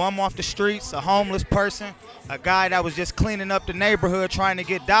met a bum off the streets, a homeless person, a guy that was just cleaning up the neighborhood trying to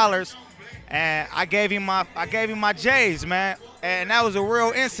get dollars. And I gave him my J's, man. And that was a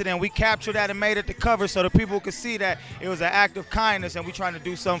real incident. We captured that and made it the cover so the people could see that it was an act of kindness and we trying to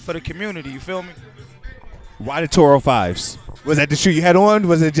do something for the community. You feel me? Why the Toro 5s? Was that the shoe you had on?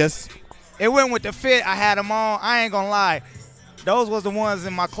 Was it just? It went with the fit. I had them on. I ain't gonna lie. Those was the ones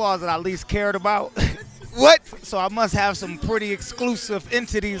in my closet I least cared about. What? So I must have some pretty exclusive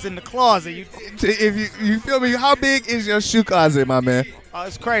entities in the closet. If you feel me, how big is your shoe closet, my man?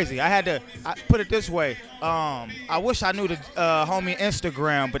 It's crazy. I put it this way. I wish I knew the homie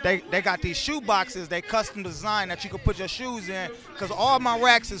Instagram, but they got these shoe boxes. They custom design that you can put your shoes in because all my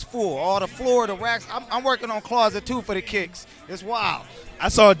racks is full. All the floor, the racks. I'm working on closet too for the kicks. It's wild. I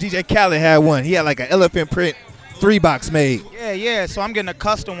saw DJ Khaled had one. He had like an elephant print 3-box made. Yeah. So I'm getting a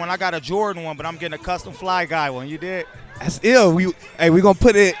custom one. I got a Jordan one, but I'm getting a custom Fly Guy one. You did? That's ill. We gonna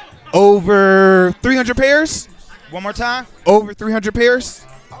put it over 300 pairs. One more time? Over 300 pairs?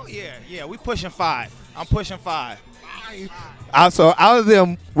 Oh, yeah. We pushing 5. I'm pushing 5. Also, out of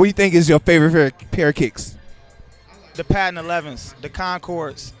them, what do you think is your favorite pair of kicks? The Patent 11s, the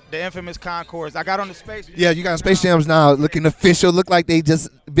Concords, the infamous Concords. I got on the Space Jam. Yeah, you got Space Jams now looking official. Look like they just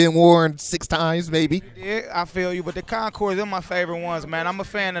been worn 6 times, maybe. Yeah, I feel you. But the Concords, they're my favorite ones, man. I'm a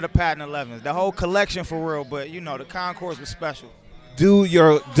fan of the Patent 11s. The whole collection for real, but, you know, the Concords were special.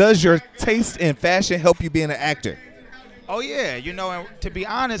 Does your taste in fashion help you being an actor? Oh yeah, you know, and to be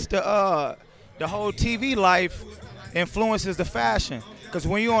honest, the whole TV life influences the fashion. Because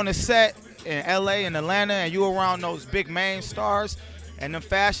when you're on the set in LA and Atlanta and you around those big main stars and the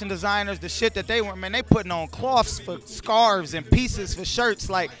fashion designers, the shit that they wear, man, they putting on cloths for scarves and pieces for shirts.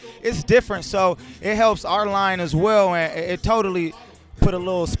 Like, it's different. So it helps our line as well, and it totally put a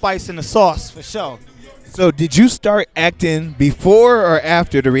little spice in the sauce for sure. So did you start acting before or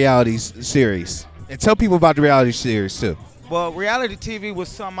after the reality series? And tell people about the reality series too. Well, reality TV was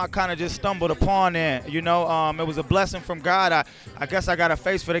something I kind of just stumbled upon, and you know, it was a blessing from God. I guess I got a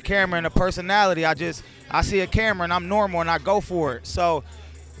face for the camera and a personality. I see a camera and I'm normal and I go for it. So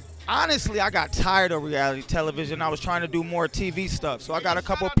honestly, I got tired of reality television. I was trying to do more TV stuff. So I got a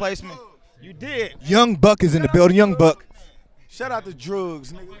couple of placements. You did. Young Buck is in the building. Young Buck. Shout out to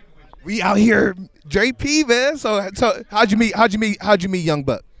Drugs, nigga. We out here, JP, man. So how'd you meet Young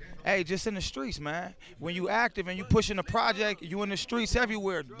Buck? Hey, just in the streets, man. When you active and you pushing a project, you in the streets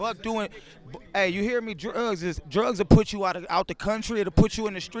everywhere. Buck doing, hey, you hear me? Drugs will put you out the country. It'll put you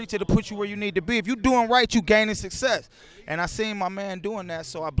in the streets. It'll put you where you need to be. If you doing right, you gaining success. And I seen my man doing that,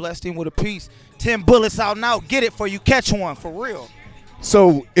 so I blessed him with a piece. 10 bullets out now. Get it for you. Catch one for real.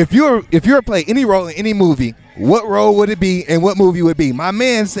 So if you're to play any role in any movie, what role would it be and what movie would it be? My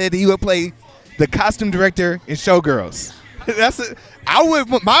man said he would play the costume director in Showgirls. I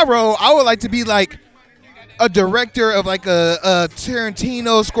would like to be like a director of like a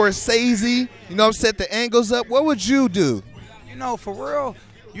Tarantino, Scorsese. You know, set the angles up. What would you do? You know, for real,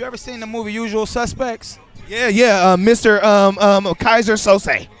 you ever seen the movie Usual Suspects? Yeah. Mr. Kaiser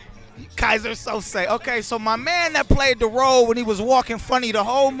Sose. Kaiser Sose. Okay, so my man that played the role when he was walking funny the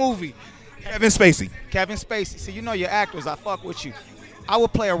whole movie. Kevin Spacey. Kevin Spacey. See, you know your actors. I fuck with you. I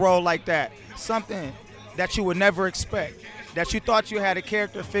would play a role like that. Something that you would never expect. That you thought you had a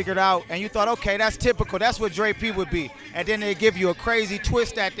character figured out, and you thought, okay, that's typical. That's what Dre P would be. And then they give you a crazy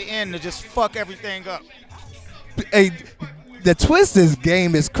twist at the end to just fuck everything up. Hey, the twist this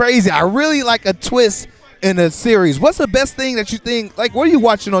game is crazy. I really like a twist in a series. What's the best thing that you think, like, what are you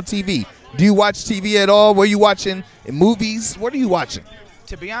watching on TV? Do you watch TV at all? What are you watching in movies? What are you watching?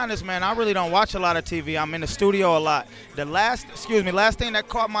 To be honest, man, I really don't watch a lot of TV. I'm in the studio a lot. The last thing that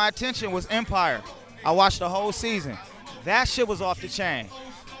caught my attention was Empire. I watched the whole season. That shit was off the chain.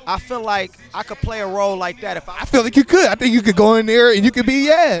 I feel like I could play a role like that if I feel like you could. I think you could go in there and you could be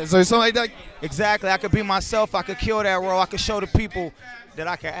Yaz or something like that. Exactly. I could be myself. I could kill that role. I could show the people that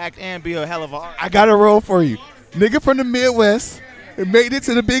I can act and be a hell of an artist. I got a role for you. Nigga from the Midwest made it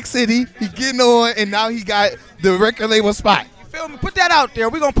to the big city. He getting on, and now he got the record label spot. You feel me? Put that out there.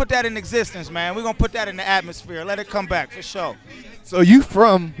 We're going to put that in existence, man. We're going to put that in the atmosphere. Let it come back for sure. So you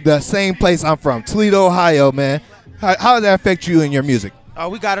from the same place I'm from, Toledo, Ohio, man. How did that affect you in your music? Oh,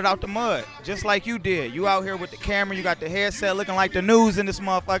 we got it out the mud, just like you did. You out here with the camera, you got the headset looking like the news in this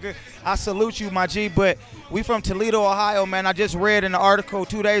motherfucker. I salute you, my G, but we from Toledo, Ohio, man. I just read in the article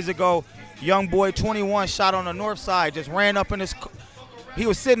 2 days ago, young boy 21 shot on the north side, just ran up in his he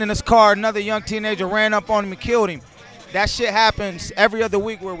was sitting in his car, another young teenager ran up on him and killed him. That shit happens every other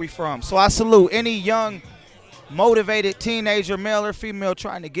week where we from. So I salute any young motivated teenager, male or female,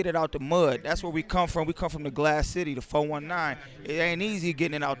 trying to get it out the mud. That's where we come from. We come from the Glass City, the 419. It ain't easy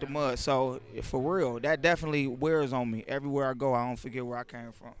getting it out the mud. So, for real, that definitely wears on me. Everywhere I go, I don't forget where I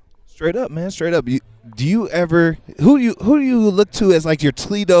came from. Straight up, man. Straight up. Do you ever who do you look to as like your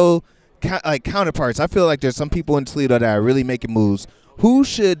Toledo counterparts? I feel like there's some people in Toledo that are really making moves. Who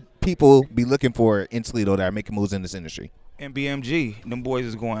should people be looking for in Toledo that are making moves in this industry? NBMG, them boys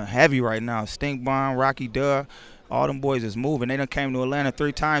is going heavy right now. Stink Bomb, Rocky Duh, all them boys is moving. They done came to Atlanta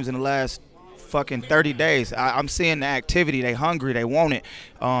 3 times in the last fucking 30 days. I'm seeing the activity. They hungry. They want it.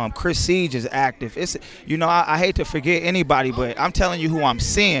 Chris Siege is active. It's I hate to forget anybody, but I'm telling you who I'm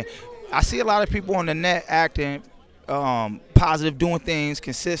seeing. I see a lot of people on the net acting positive, doing things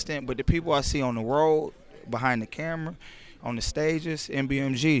consistent, but the people I see on the road, behind the camera, on the stages,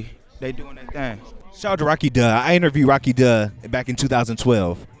 NBMG, they doing their thing. Shout out to Rocky Duh. I interviewed Rocky Duh back in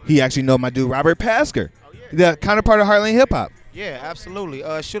 2012. He actually know my dude Robert Pasker, the counterpart of Heartland Hip Hop. Yeah, absolutely.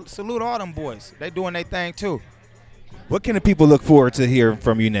 Salute all them boys. They doing their thing too. What can the people look forward to hearing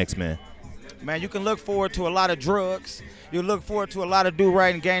from you next, man? Man, you can look forward to a lot of drugs. You look forward to a lot of do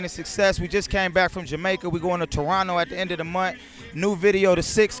right and gaining success. We just came back from Jamaica. We're going to Toronto at the end of the month. New video, the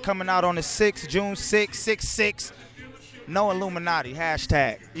 6th, coming out on the 6th, June 6th, 6/6. No Illuminati,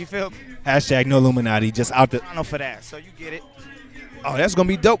 hashtag. You feel me? Hashtag no Illuminati, just out the. I know for that, so you get it. Oh, that's going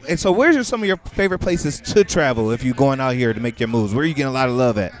to be dope. And so where's some of your favorite places to travel if you're going out here to make your moves? Where are you getting a lot of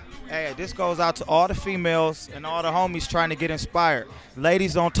love at? Hey, this goes out to all the females and all the homies trying to get inspired.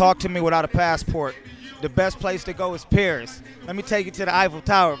 Ladies, don't talk to me without a passport. The best place to go is Paris. Let me take you to the Eiffel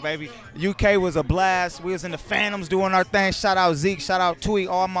Tower, baby. UK was a blast. We was in the Phantoms doing our thing. Shout out Zeke, shout out Tweet,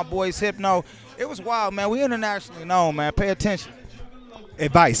 all my boys Hypno. It was wild, man. We internationally known, man. Pay attention.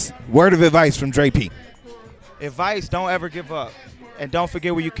 Advice. Word of advice from Dre P. Advice, don't ever give up. And don't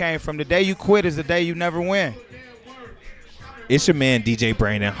forget where you came from. The day you quit is the day you never win. It's your man, DJ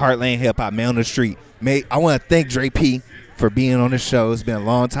Brandon, Heartland Hip Hop, man on the street. Mate, I want to thank Dre P for being on the show. It's been a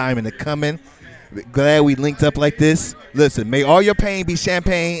long time in the coming. Glad we linked up like this. Listen, may all your pain be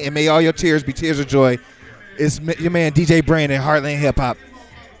champagne and may all your tears be tears of joy. It's your man, DJ Brandon, Heartland Hip Hop,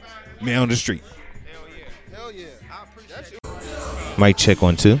 man on the street. Hell yeah. Hell yeah. I appreciate you. Mic check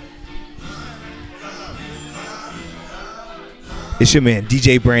 1 2. It's your man,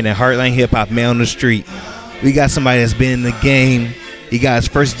 DJ Brandon, Heartland Hip Hop, man on the street. We got somebody that's been in the game. He got his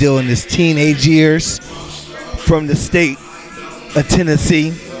first deal in his teenage years from the state of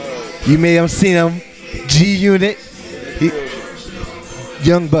Tennessee. You may have seen him, G Unit.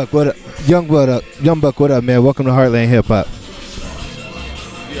 Young Buck, what up? Young Buck, what up, man? Welcome to Heartland Hip Hop.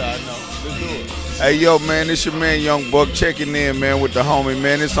 Yeah, I know. Let's do it. Hey, yo, man, it's your man, Young Buck, checking in, man, with the homie,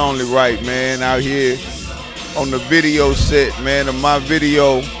 man. It's only right, man, out here on the video set, man, of my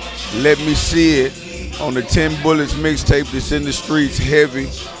video, Let Me See It, on the 10 Bullets mixtape that's in the streets, heavy.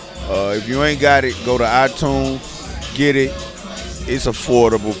 If you ain't got it, go to iTunes, get it. It's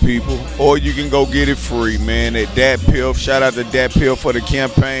affordable, people. Or you can go get it free, man, at Dat Piff. Shout out to Dat Piff for the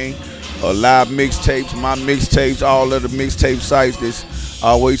campaign. Live mixtapes, my mixtapes, all of the mixtape sites that's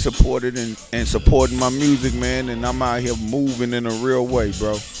always supported and supporting my music, man. And I'm out here moving in a real way,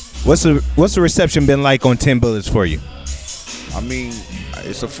 bro. What's the reception been like on 10 Bullets for you? I mean,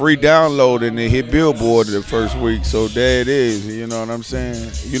 it's a free download and it hit Billboard the first week, so there it is. You know what I'm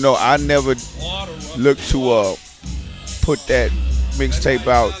saying? You know, I never looked to put that mixtape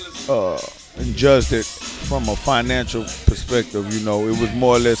out and judged it from a financial perspective. You know, it was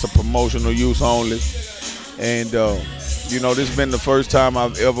more or less a promotional use only. And you know, this has been the first time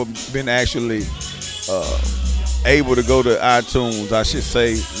I've ever been actually able to go to iTunes, I should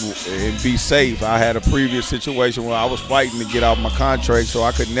say, and be safe. I had a previous situation where I was fighting to get out my contract, so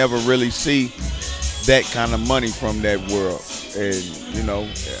I could never really see that kind of money from that world. And, you know,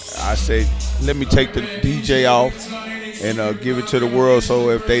 I said, let me take the DJ off and give it to the world,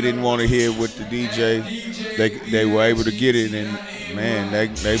 so if they didn't want to hear it with the DJ, they were able to get it. And, man,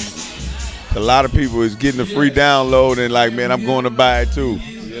 they a lot of people is getting a free download and like, man, I'm going to buy it too.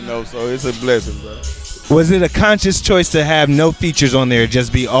 You know, so it's a blessing, bro. Was it a conscious choice to have no features on there,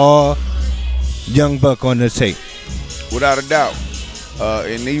 just be all Young Buck on the tape? Without a doubt.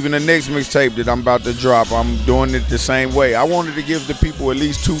 And even the next mixtape that I'm about to drop, I'm doing it the same way. I wanted to give the people at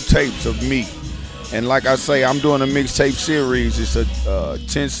least 2 tapes of me. And like I say, I'm doing a mixtape series. It's a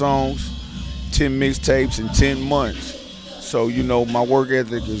 10 songs, 10 mixtapes in 10 months. So, you know, my work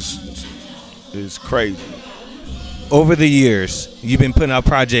ethic is crazy. Over the years, you've been putting out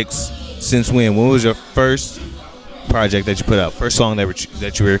projects since when? When was your first project that you put out? First song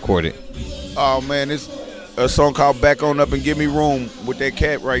that you recorded? Oh, man, it's a song called Back On Up and Give Me Room with that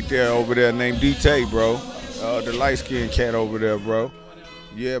cat right there over there named D-Tay, bro. The light-skinned cat over there, bro.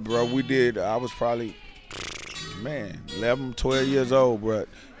 Yeah, bro, we did. I was probably, 11, 12 years old, bro.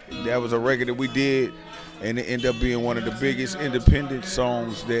 That was a record that we did, and it ended up being one of the biggest independent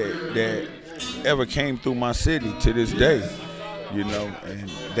songs that ever came through my city to this day. You know, and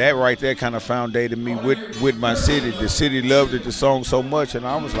that right there kind of foundated me with my city. The city loved it, the song so much, and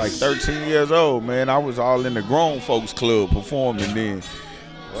I was like 13 years old, man. I was all in the grown folks club performing then.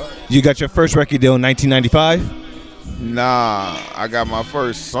 You got your first record deal in 1995? Nah, I got my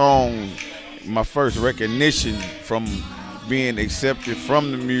first song, my first recognition from being accepted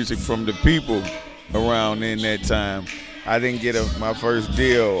from the music, from the people around in that time. I didn't get my first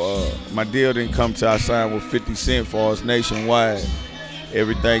deal. My deal didn't come till I signed with 50 Cent for us nationwide.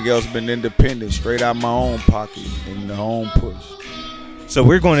 Everything else been independent, straight out my own pocket and the own push. So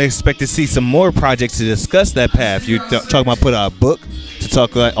we're going to expect to see some more projects to discuss that path. You're talking about put out a book to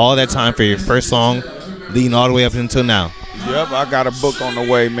talk about all that time for your first song, leading all the way up until now. Yep, I got a book on the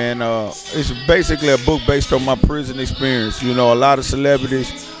way, man. It's basically a book based on my prison experience. You know, a lot of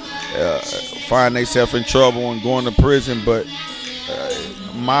celebrities find themselves in trouble and going to prison, but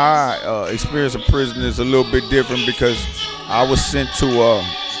my experience of prison is a little bit different because I was sent to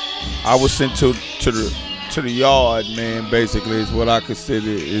the yard, man. Basically, is what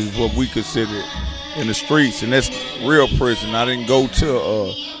we consider in the streets, and that's real prison. I didn't go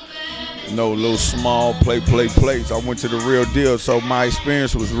to no little small place. I went to the real deal, so my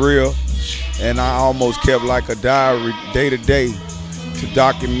experience was real, and I almost kept like a diary day to day to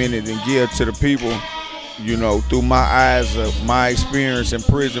document it and give to the people, you know, through my eyes of my experience in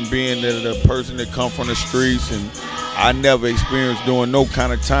prison, being the person that come from the streets, and I never experienced doing no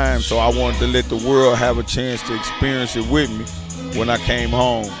kind of time, so I wanted to let the world have a chance to experience it with me when I came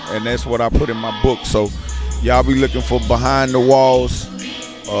home, and that's what I put in my book. So y'all be looking for behind the walls.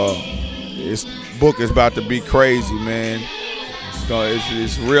 This book is about to be crazy, man.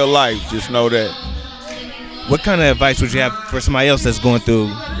 It's real life, just know that. What kind of advice would you have for somebody else that's going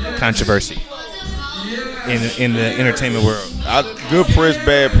through controversy in the entertainment world? Good press,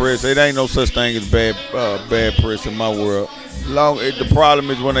 bad press. It ain't no such thing as bad press in my world. The problem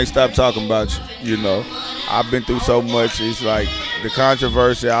is when they stop talking about you. You know, I've been through so much. It's like the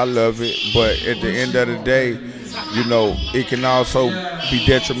controversy. I love it, but at the end of the day, you know, it can also be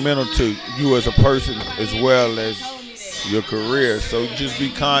detrimental to you as a person as well as your career. So just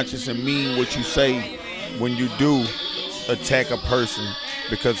be conscious and mean what you say when you do attack a person,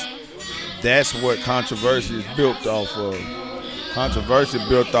 because that's what controversy is built off of. Controversy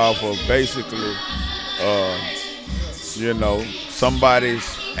built off of basically, you know,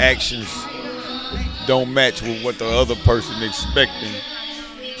 somebody's actions don't match with what the other person expecting,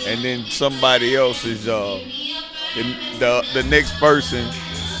 and then somebody else is the next person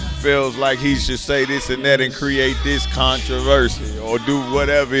feels like he should say this and that and create this controversy or do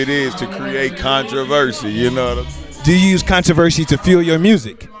whatever it is to create controversy, you know what I'm saying? Do you use controversy to fuel your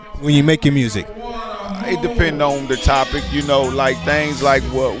music when you make your music? It depends on the topic, you know, like things like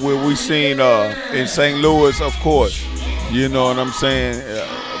what we seen in St. Louis, of course. You know what I'm saying?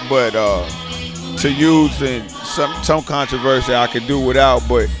 But to use in some controversy I could do without,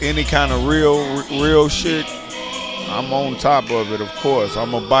 but any kind of real shit, I'm on top of it, of course.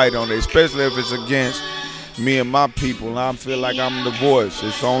 I'm going to bite on it, especially if it's against me and my people. I feel like I'm the voice.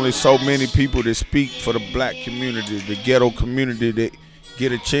 It's only so many people that speak for the black community, the ghetto community, that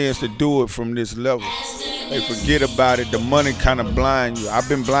get a chance to do it from this level. They forget about it. The money kind of blind you. I've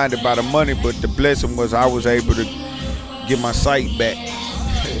been blinded by the money, but the blessing was I was able to get my sight back.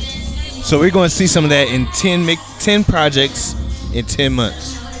 So we're going to see some of that in 10 projects in 10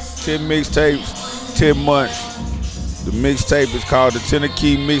 months. 10 mixtapes, 10 months. The mixtape is called the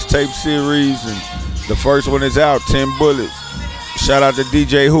Tennessee Mixtape Series, and the first one is out, 10 Bullets. Shout out to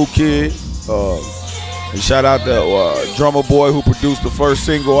DJ Who Kid, and shout out to Drummer Boy who produced the first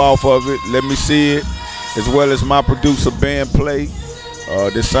single off of it, Let Me See It, as well as my producer Band Play,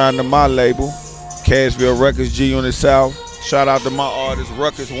 that signed to my label, Cashville Records, G Unit South. Shout out to my artist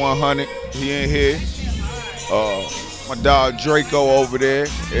Ruckus 100, he in here. My dog Draco over there,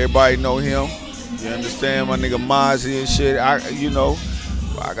 everybody know him. You understand, my nigga Mozzie and shit. I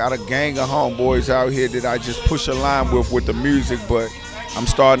got a gang of homeboys out here that I just push a line with the music, but I'm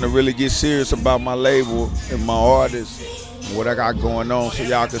starting to really get serious about my label and my artists and what I got going on, so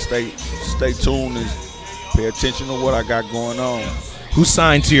y'all can stay tuned and pay attention to what I got going on. Who's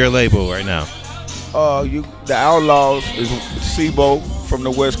signed to your label right now? The Outlaws is Sibo from the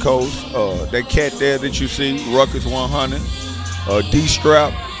West Coast. That cat there that you see, Ruckus 100.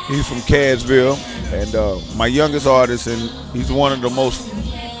 D-Strap, he's from Cashville. And my youngest artist, and he's one of the most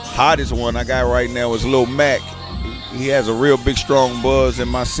hottest one I got right now, is Lil Mac. He has a real big, strong buzz in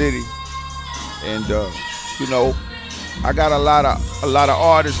my city. And I got a lot of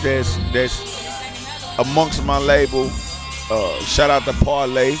artists that's amongst my label. Shout out to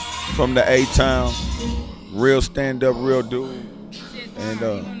Parlay from the A-Town, real stand-up, real dude.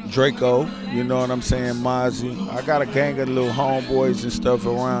 And Draco, you know what I'm saying, Mozzie. I got a gang of little homeboys and stuff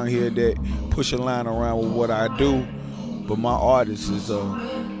around here that push a line around with what I do, but my artists is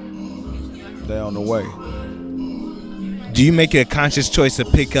they on the way. Do you make a conscious choice to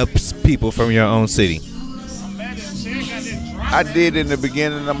pick up people from your own city? I did in the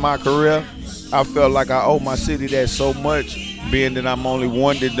beginning of my career. I felt like I owe my city that so much, being that I'm only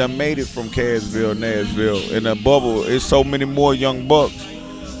one that done made it from Cashville, Nashville. In a bubble, it's so many more young bucks.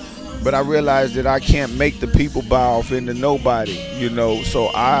 But I realized that I can't make the people buy off into nobody, so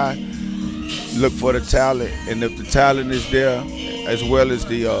I look for the talent, and if the talent is there, as well as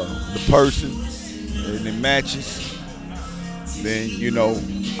the person, and it matches, then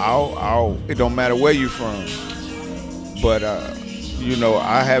I'll it don't matter where you from. But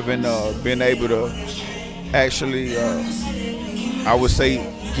I haven't been able to actually, I would say,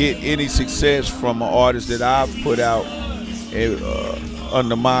 get any success from an artist that I've put out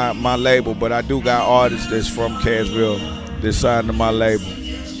under my label. But I do got artists that's from Cashville that signed to my label.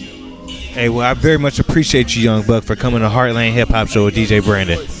 Hey, well, I very much appreciate you, Young Buck, for coming to Heartland Hip Hop Show with DJ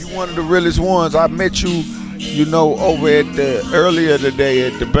Brandon. You're one of the realest ones. I met you, over at earlier today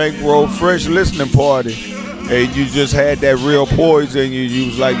at the Bankroll Fresh listening party, and you just had that real poise in you. You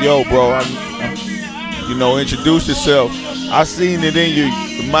was like, yo, bro, introduce yourself. I seen it in you.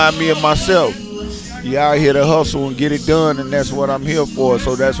 Remind me of myself. You out here to hustle and get it done, and that's what I'm here for.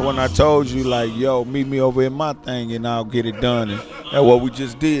 So that's when I told you, like, yo, meet me over in my thing, and I'll get it done. And that's what we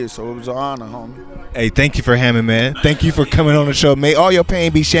just did, so it was an honor, homie. Hey, thank you for having, man. Thank you for coming on the show. May all your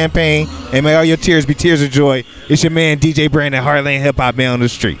pain be champagne, and may all your tears be tears of joy. It's your man, DJ Brandon, Heartland Hip Hop Man on the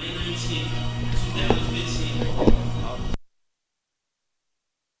street.